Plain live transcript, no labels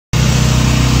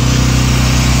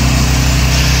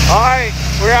Alright,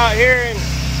 we're out here in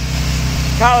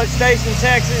College Station,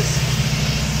 Texas,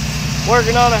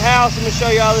 working on a house. I'm going to show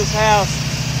you all this house.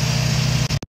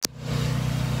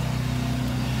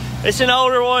 It's an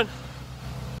older one.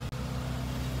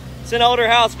 It's an older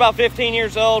house, about 15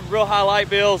 years old, real high light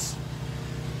bills.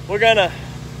 We're going to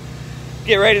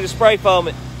get ready to spray foam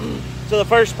it. So the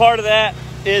first part of that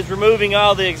is removing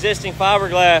all the existing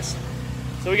fiberglass.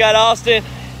 So we got Austin,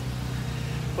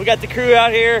 we got the crew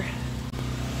out here.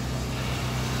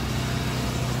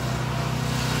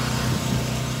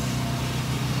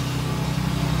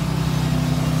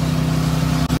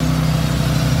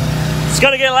 It's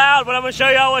gonna get loud, but I'm gonna show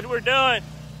y'all what we're doing.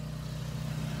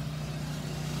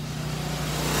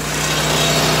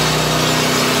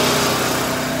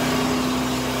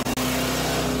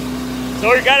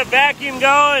 So we got a vacuum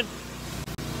going.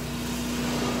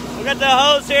 We got the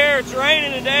hose here. It's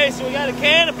raining today, so we got a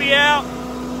canopy out.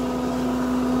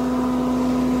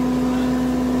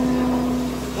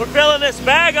 We're filling this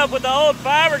bag up with the old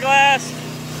fiberglass.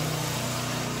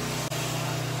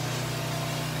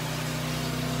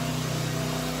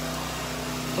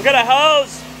 We got a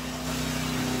hose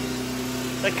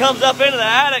that comes up into the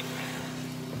attic.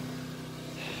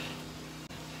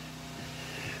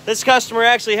 This customer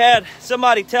actually had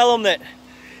somebody tell them that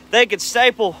they could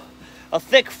staple a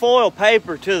thick foil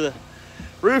paper to the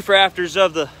roof rafters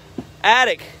of the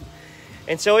attic.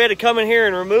 And so we had to come in here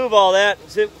and remove all that.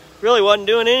 It really wasn't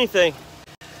doing anything.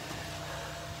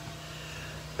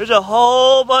 There's a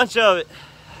whole bunch of it.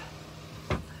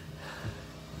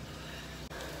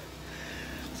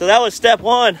 So that was step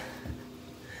one.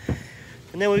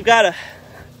 And then we've got to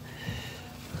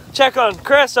check on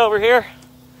Chris over here.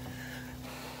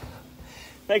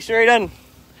 Make sure he doesn't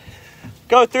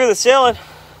go through the ceiling.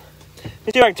 Let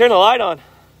me see if I can turn the light on.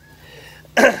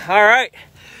 All right.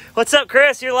 What's up,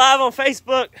 Chris? You're live on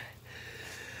Facebook.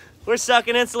 We're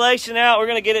sucking insulation out. We're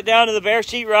going to get it down to the bare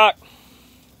sheetrock.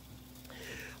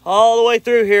 All the way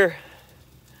through here.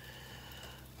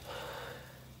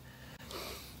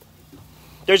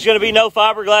 There's going to be no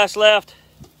fiberglass left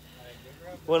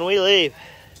when we leave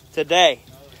today.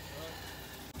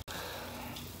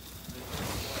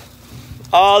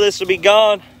 All this will be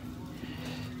gone.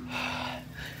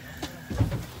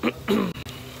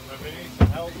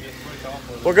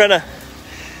 We're gonna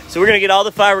get all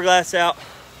the fiberglass out.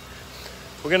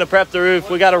 We're gonna prep the roof.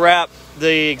 We got to wrap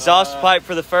the exhaust pipe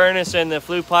for the furnace and the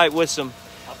flue pipe with some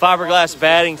fiberglass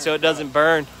batting so it doesn't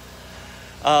burn.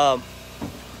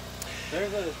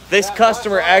 This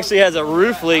customer actually has a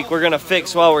roof leak we're gonna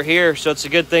fix while we're here, so it's a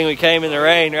good thing we came in the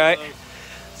rain, right?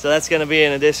 So that's gonna be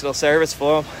an additional service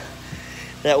for them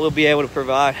that we'll be able to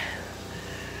provide.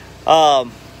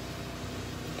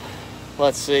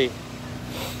 Let's see.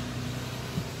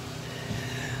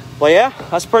 Well, yeah,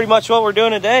 that's pretty much what we're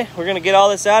doing today. We're gonna get all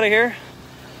this out of here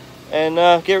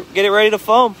and get it ready to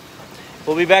foam.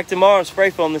 We'll be back tomorrow and spray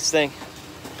foam this thing.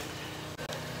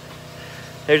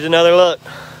 Here's another look.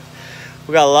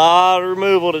 We got a lot of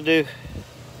removal to do.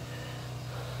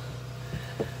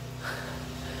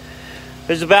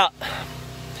 There's about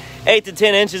 8 to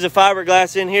 10 inches of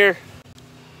fiberglass in here.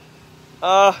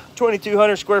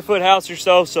 2,200 square foot house or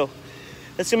so. So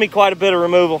that's gonna be quite a bit of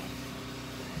removal.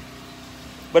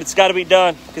 But it's gotta be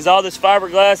done because all this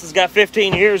fiberglass has got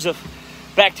 15 years of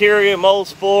bacteria, mold,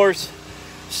 spores,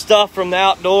 stuff from the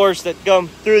outdoors that come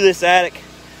through this attic.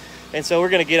 And so we're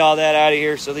gonna get all that out of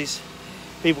here so these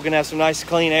people can have some nice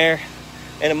clean air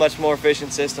and a much more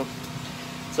efficient system.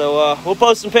 So we'll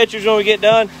post some pictures when we get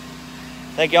done.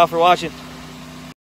 Thank y'all for watching.